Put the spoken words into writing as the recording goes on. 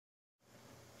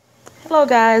Hello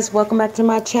guys, welcome back to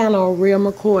my channel, Real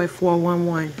McCoy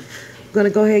 411. I'm going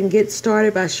to go ahead and get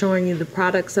started by showing you the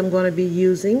products I'm going to be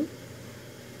using.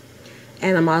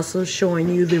 And I'm also showing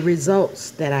you the results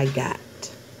that I got.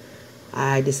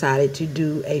 I decided to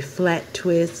do a flat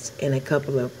twist and a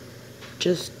couple of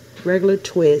just regular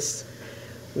twists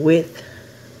with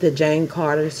the Jane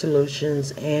Carter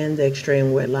Solutions and the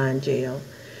Extreme Wetline Gel.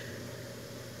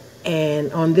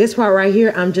 And on this part right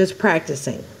here, I'm just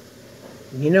practicing.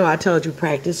 You know, I told you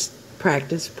practice,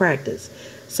 practice, practice.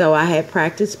 So I had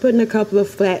practiced putting a couple of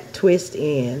flat twists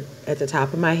in at the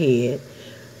top of my head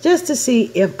just to see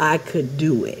if I could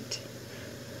do it.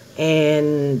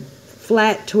 And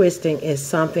flat twisting is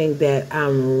something that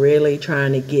I'm really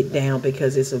trying to get down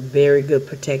because it's a very good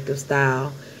protective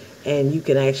style. And you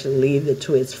can actually leave the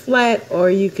twists flat,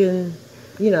 or you can,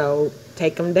 you know,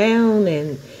 take them down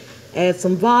and add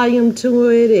some volume to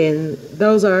it, and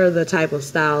those are the type of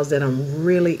styles that I'm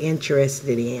really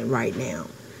interested in right now.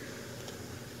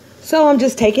 So I'm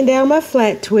just taking down my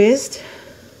flat twist.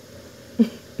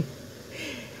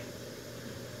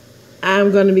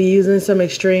 I'm going to be using some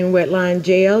Extreme Wetline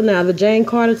Gel. Now the Jane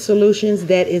Carter Solutions,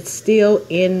 that is still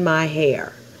in my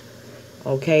hair.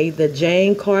 Okay, the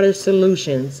Jane Carter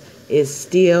Solutions is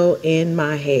still in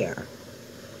my hair.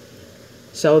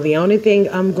 So the only thing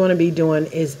I'm going to be doing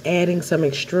is adding some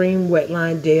Extreme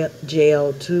Wetline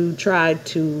Gel to try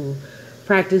to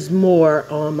practice more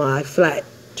on my flat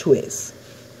twist.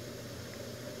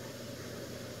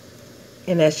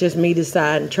 And that's just me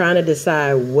trying to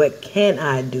decide what can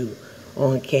I do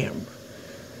on camera.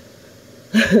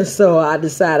 So I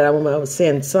decided I'm going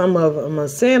to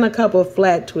send a couple of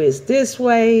flat twists this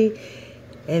way,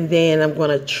 and then I'm going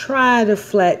to try the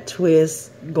flat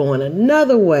twist going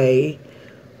another way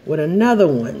with another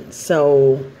one.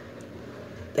 So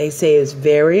they say it's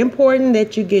very important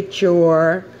that you get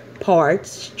your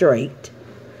parts straight.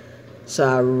 So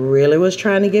I really was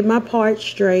trying to get my parts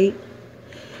straight.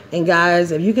 And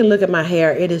guys, if you can look at my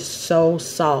hair, it is so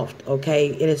soft, okay?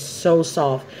 It is so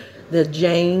soft. The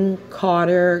Jane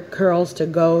Carter Curls to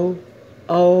Go,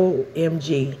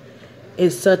 OMG,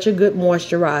 is such a good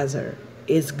moisturizer.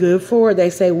 It's good for, they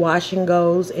say, wash and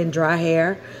goes in dry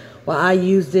hair. Well, I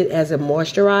used it as a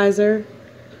moisturizer,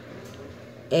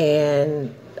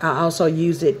 and I also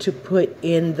used it to put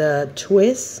in the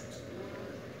twist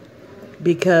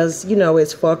because, you know,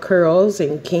 it's for curls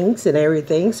and kinks and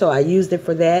everything. So I used it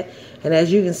for that. And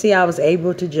as you can see, I was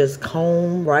able to just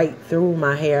comb right through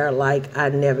my hair like I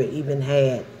never even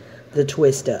had the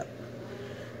twist up.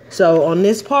 So on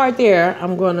this part there,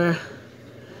 I'm going to,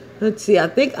 let's see, I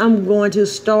think I'm going to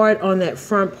start on that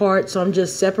front part. So I'm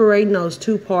just separating those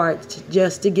two parts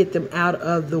just to get them out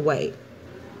of the way.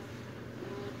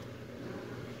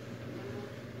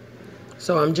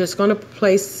 So I'm just going to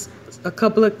place a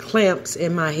couple of clamps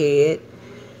in my head,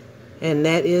 and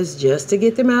that is just to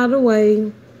get them out of the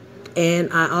way.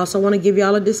 And I also want to give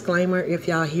y'all a disclaimer. If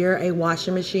y'all hear a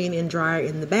washing machine and dryer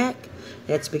in the back,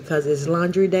 that's because it's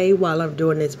laundry day while I'm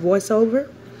doing this voiceover.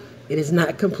 It is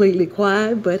not completely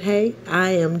quiet, but hey, I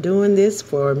am doing this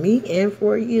for me and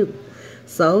for you.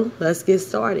 So let's get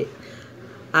started.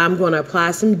 I'm going to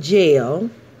apply some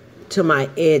gel to my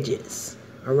edges,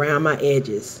 around my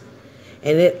edges.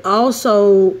 And it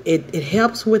also, it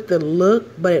helps with the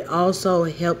look, but it also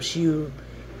helps you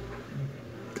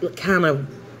kind of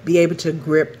be able to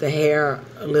grip the hair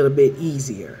a little bit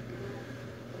easier.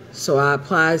 So I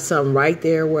applied some right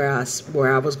there where I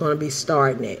was going to be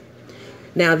starting it.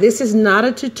 Now, this is not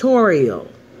a tutorial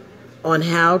on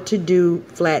how to do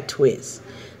flat twists.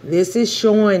 This is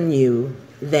showing you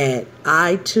that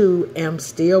I too am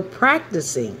still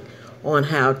practicing on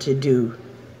how to do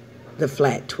the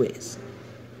flat twist.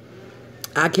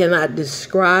 I cannot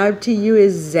describe to you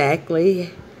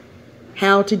exactly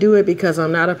how to do it because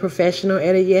I'm not a professional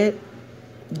at it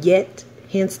yet,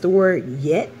 hence the word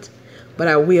yet, but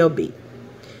I will be.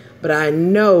 But I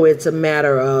know it's a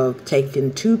matter of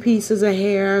taking two pieces of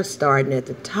hair, starting at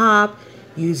the top,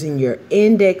 using your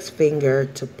index finger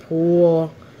to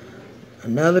pull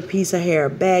another piece of hair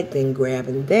back, then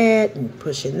grabbing that and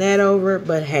pushing that over.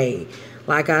 But hey,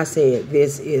 like I said,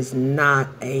 this is not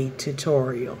a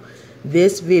tutorial.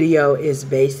 This video is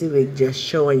basically just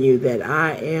showing you that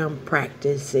I am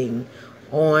practicing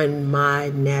on my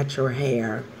natural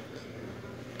hair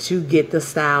to get the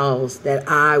styles that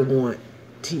I want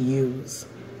to use.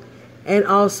 And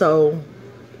also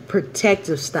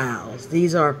protective styles.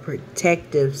 These are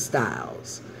protective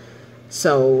styles.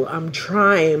 So I'm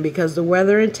trying, because the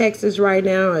weather in Texas right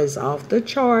now is off the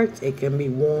charts. It can be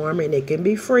warm and it can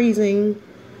be freezing.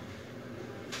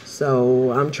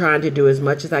 So I'm trying to do as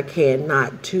much as I can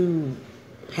not to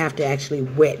have to actually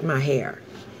wet my hair.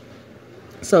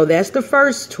 So that's the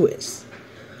first twist.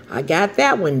 I got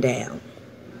that one down.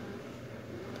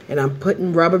 And I'm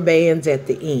putting rubber bands at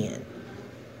the end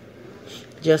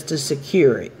just to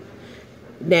secure it.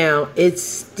 Now, it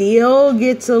still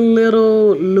gets a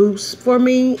little loose for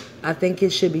me. I think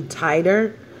it should be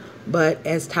tighter. But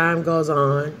as time goes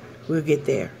on, we'll get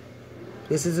there.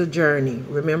 This is a journey,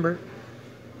 remember?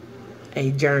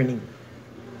 A journey.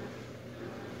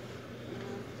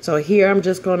 So here I'm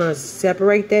just going to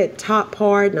separate that top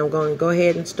part, and I'm going to go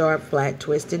ahead and start flat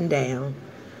twisting down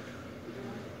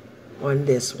on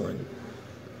this one.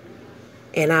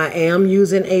 And I am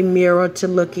using a mirror to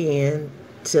look in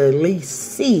to at least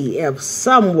see if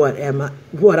somewhat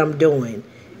what I'm doing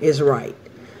is right.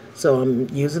 So I'm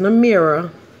using a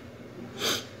mirror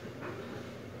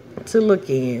to look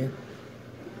in.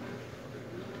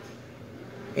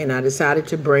 And I decided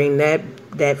to bring that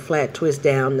flat twist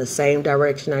down the same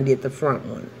direction I did the front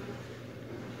one.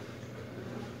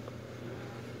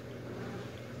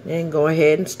 And go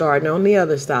ahead and start on the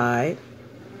other side.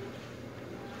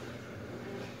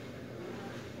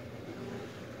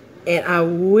 And I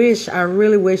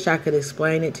really wish I could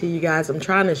explain it to you guys. I'm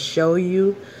trying to show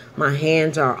you. My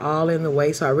hands are all in the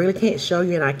way, so I really can't show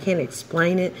you and I can't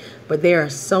explain it. But there are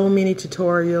so many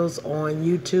tutorials on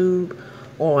YouTube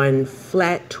on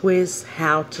flat twists,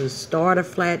 how to start a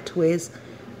flat twist,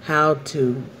 how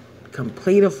to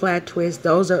complete a flat twist.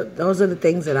 Those are the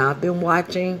things that I've been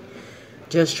watching,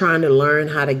 just trying to learn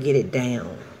how to get it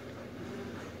down.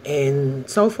 And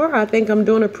so far, I think I'm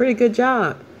doing a pretty good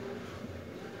job.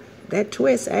 That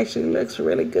twist actually looks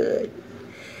really good.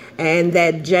 And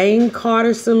that Jane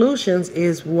Carter Solutions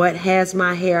is what has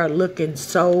my hair looking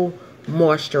so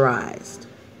moisturized.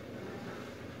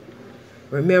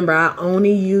 Remember, I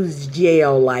only use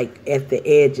gel like at the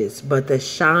edges, but the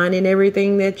shine and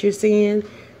everything that you're seeing,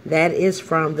 that is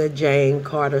from the Jane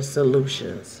Carter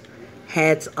Solutions.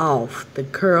 Hats off, the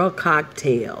curl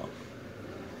cocktail.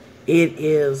 It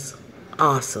is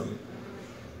awesome.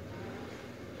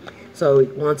 So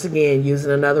once again,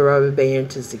 using another rubber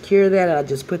band to secure that, I'll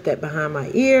just put that behind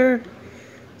my ear.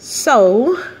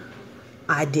 So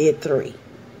I did 3.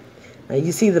 Now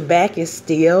you see the back is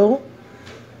still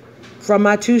from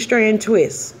my 2-strand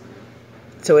twist.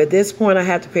 So at this point, I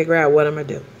have to figure out what I'm going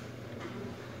to do.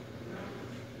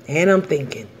 And I'm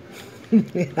thinking.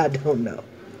 I don't know.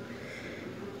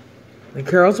 The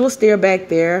curls were still back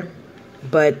there,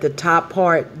 but the top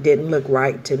part didn't look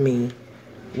right to me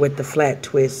with the flat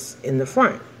twists in the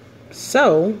front.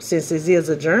 So, since this is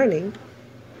a journey,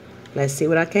 let's see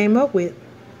what I came up with.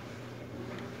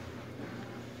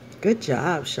 Good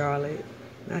job, Charlotte.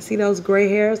 I see those gray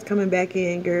hairs coming back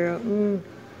in, girl.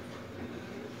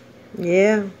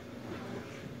 Yeah.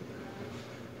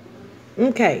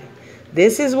 Okay.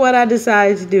 This is what I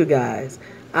decided to do, guys.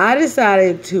 I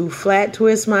decided to flat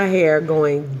twist my hair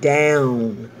going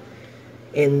down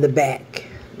in the back.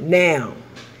 Now,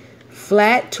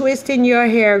 flat twisting your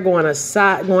hair going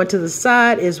to the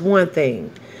side is one thing.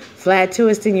 Flat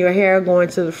twisting your hair going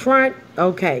to the front,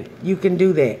 okay, you can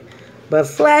do that. But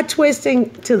flat twisting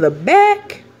to the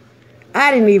back,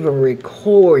 I didn't even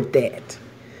record that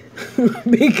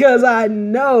because I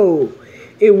know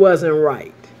it wasn't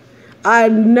right. I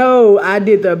know I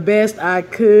did the best I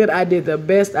could. I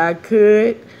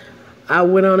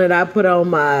went on it. I put on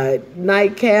my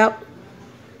nightcap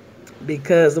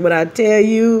because when I tell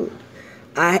you,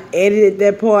 I edited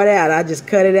that part out. I just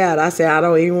cut it out. I said I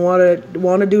don't even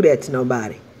want to do that to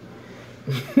nobody.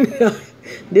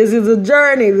 This is a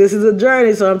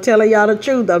journey. So I'm telling y'all the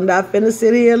truth. I'm not finna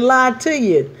sit here and lie to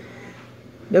you.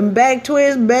 Them back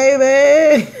twists,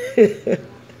 baby.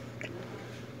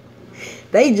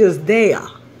 They just there.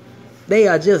 They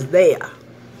are just there.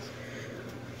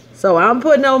 So I'm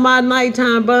putting on my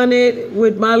nighttime bonnet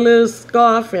with my little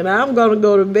scarf, and I'm going to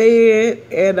go to bed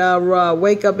and I'll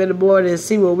wake up in the morning and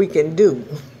see what we can do.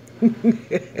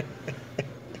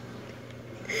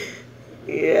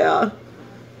 Yeah.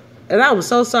 And I was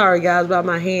so sorry, guys, about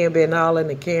my hand being all in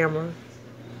the camera.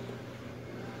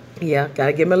 Yeah, got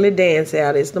to get my little dance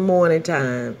out. It's the morning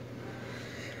time.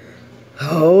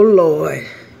 Oh, Lord.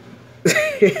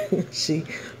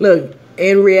 Look,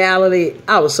 in reality,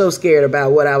 I was so scared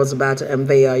about what I was about to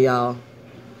unveil, y'all.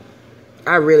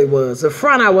 I really was. The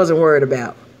front I wasn't worried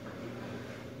about.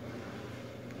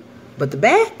 But the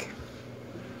back?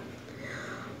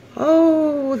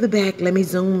 Oh, the back. Let me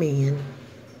zoom in.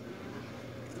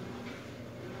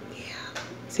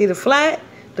 See the front,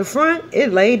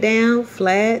 it laid down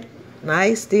flat,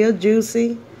 nice, still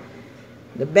juicy.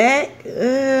 The back,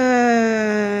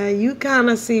 you kind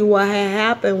of see what had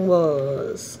happened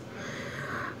was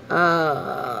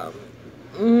Uh,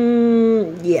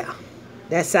 yeah.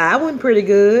 That side went pretty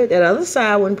good. That other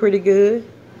side went pretty good.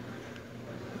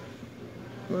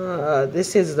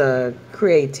 This is the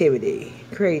creativity.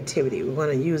 Creativity. We're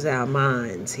going to use our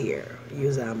minds here.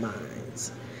 Use our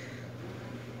minds.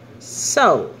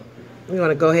 So, I'm going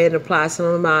to go ahead and apply some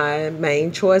of my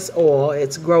main choice oil.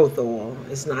 It's growth oil.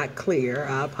 It's not clear.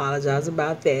 I apologize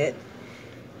about that.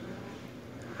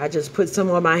 I just put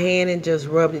some on my hand and just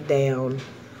rubbed it down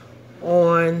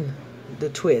on the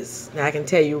twist. Now I can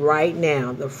tell you right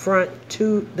now, the front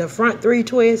 3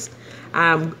 twists,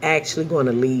 I'm actually going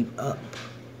to leave up.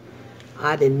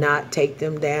 I did not take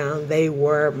them down. They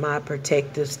were my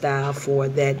protective style for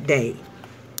that day.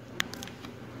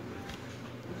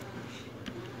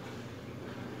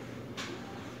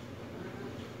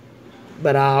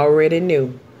 But I already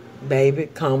knew, baby,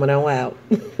 coming on out.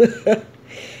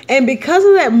 And because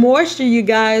of that moisture, you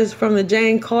guys, from the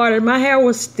Jane Carter, my hair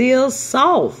was still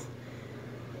soft.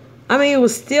 I mean, it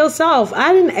was still soft.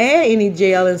 I didn't add any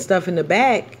gel and stuff in the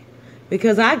back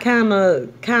because I kind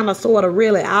of sort of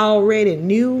really already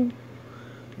knew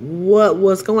what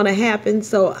was going to happen.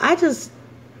 So I just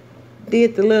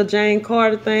did the little Jane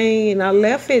Carter thing and I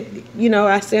left it. You know,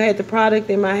 I still had the product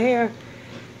in my hair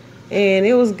and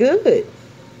it was good.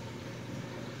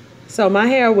 So my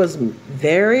hair was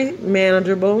very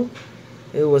manageable.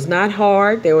 It was not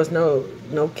hard. There was no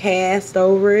cast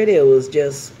over it. It was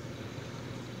just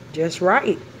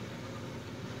right.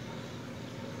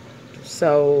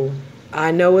 So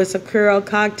I know it's a curl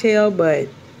cocktail, but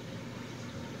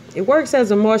it works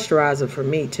as a moisturizer for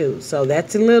me too. So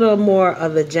that's a little more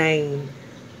of the Jane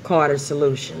Carter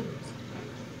solution.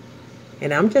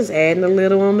 And I'm just adding a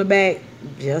little on the back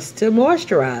just to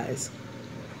moisturize.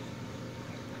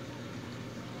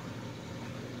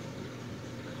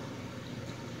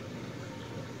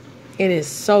 And it's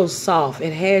so soft.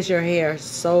 It has your hair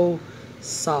so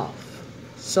soft.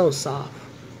 So soft.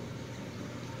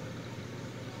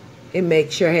 It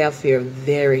makes your hair feel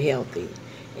very healthy.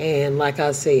 And like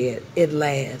I said, it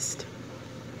lasts.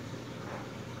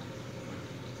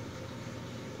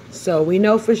 So we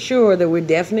know for sure that we're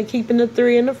definitely keeping the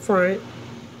 3 in the front.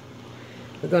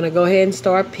 We're going to go ahead and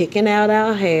start picking out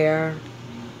our hair.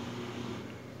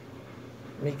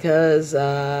 Because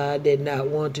I did not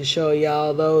want to show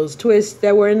y'all those twists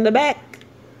that were in the back.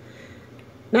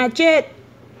 Not yet.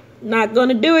 Not going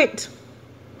to do it.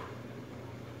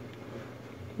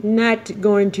 Not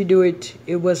going to do it.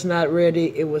 It was not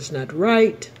ready. It was not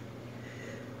right.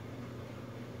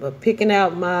 But picking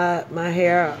out my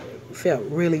hair felt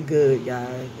really good,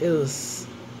 guys. It was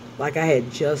like I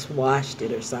had just washed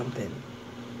it or something.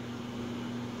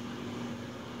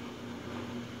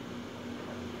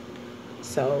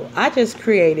 So I just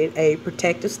created a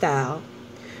protective style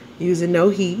using no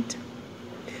heat,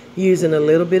 using a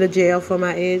little bit of gel for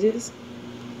my edges,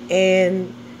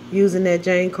 and using that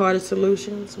Jane Carter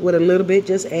Solutions with a little bit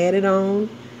just added on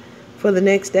for the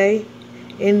next day,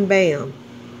 and bam.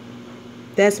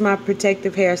 That's my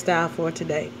protective hairstyle for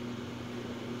today.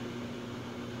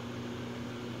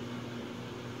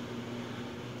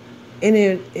 And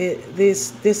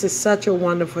this is such a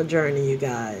wonderful journey, you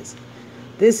guys.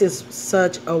 This is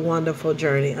such a wonderful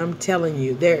journey. I'm telling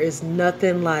you, there is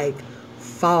nothing like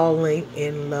falling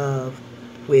in love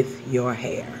with your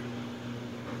hair.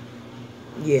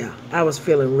 Yeah, I was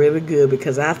feeling really good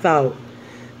because I thought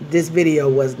this video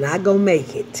was not going to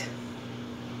make it.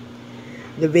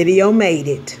 The video made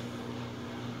it.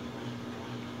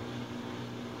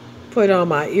 Put on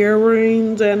my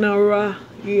earrings and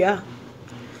yeah.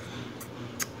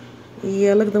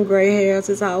 Yeah, look at them gray hairs.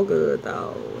 It's all good,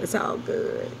 though. It's all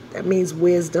good. That means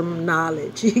wisdom,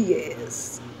 knowledge.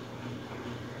 Yes.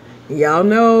 Y'all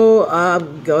know,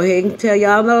 go ahead and tell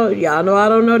y'all know. Y'all know I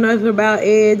don't know nothing about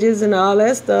edges and all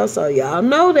that stuff, so y'all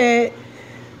know that.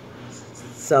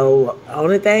 So,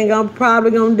 only thing I'm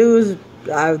probably going to do is,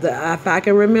 if I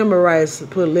can remember right, is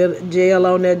put a little gel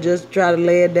on there, just try to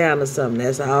lay it down or something.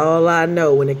 That's all I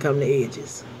know when it comes to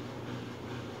edges.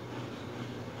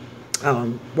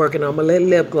 I'm working on my little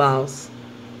lip gloss.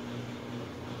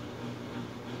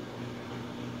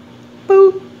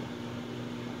 Boop.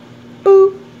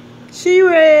 Boop. She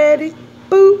ready.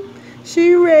 Boop.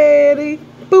 She ready.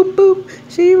 Boop, boop.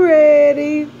 She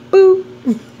ready. Boop.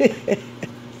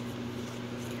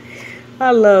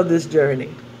 I love this journey.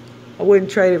 I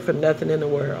wouldn't trade it for nothing in the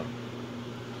world.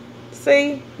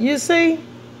 See? You see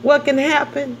what can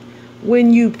happen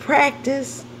when you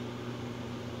practice?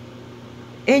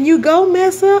 And you go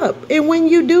mess up. And when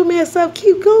you do mess up,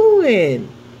 keep going.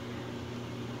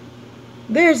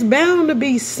 There's bound to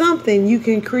be something you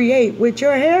can create with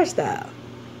your hairstyle.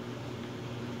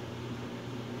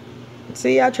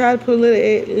 See, I try to put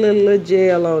a little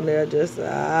gel on there. Just,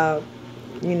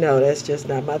 that's just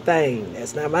not my thing.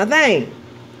 That's not my thing.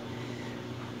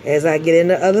 As I get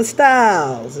into other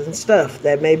styles and stuff,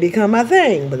 that may become my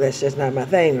thing, but that's just not my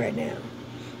thing right now.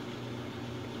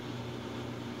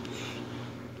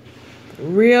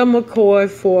 Real McCoy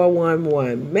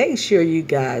 411. Make sure you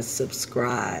guys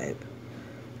subscribe.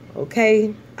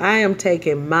 Okay? I am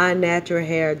taking my natural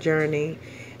hair journey,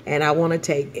 and I want to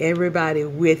take everybody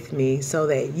with me so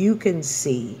that you can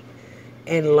see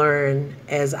and learn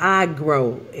as I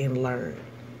grow and learn.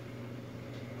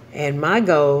 And my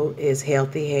goal is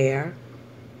healthy hair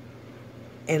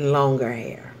and longer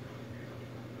hair.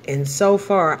 And so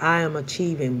far, I am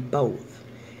achieving both.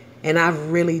 And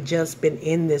I've really just been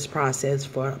in this process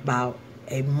for about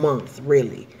a month,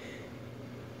 really.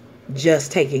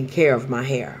 Just taking care of my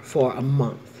hair for a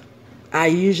month. I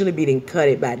usually be done cut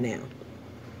it by now.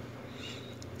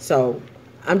 So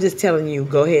I'm just telling you,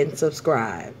 go ahead and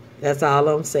subscribe. That's all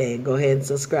I'm saying. Go ahead and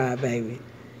subscribe, baby.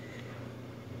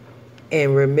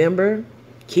 And remember,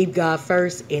 keep God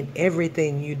first in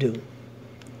everything you do.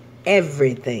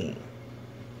 Everything.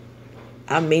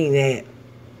 I mean that.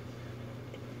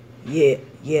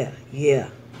 Yeah.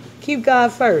 Keep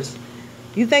God first.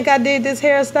 You think I did this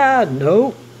hairstyle?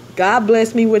 Nope. God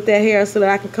blessed me with that hair so that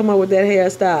I can come up with that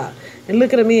hairstyle. And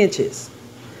look at them inches.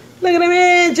 Look at them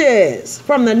inches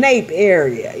from the nape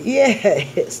area.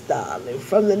 Yes, darling,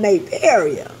 from the nape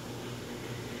area.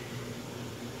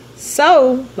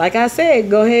 So, like I said,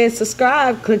 go ahead and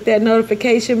subscribe. Click that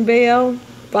notification bell.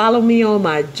 Follow me on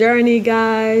my journey,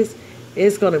 guys.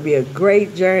 It's going to be a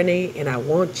great journey, and I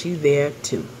want you there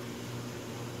too.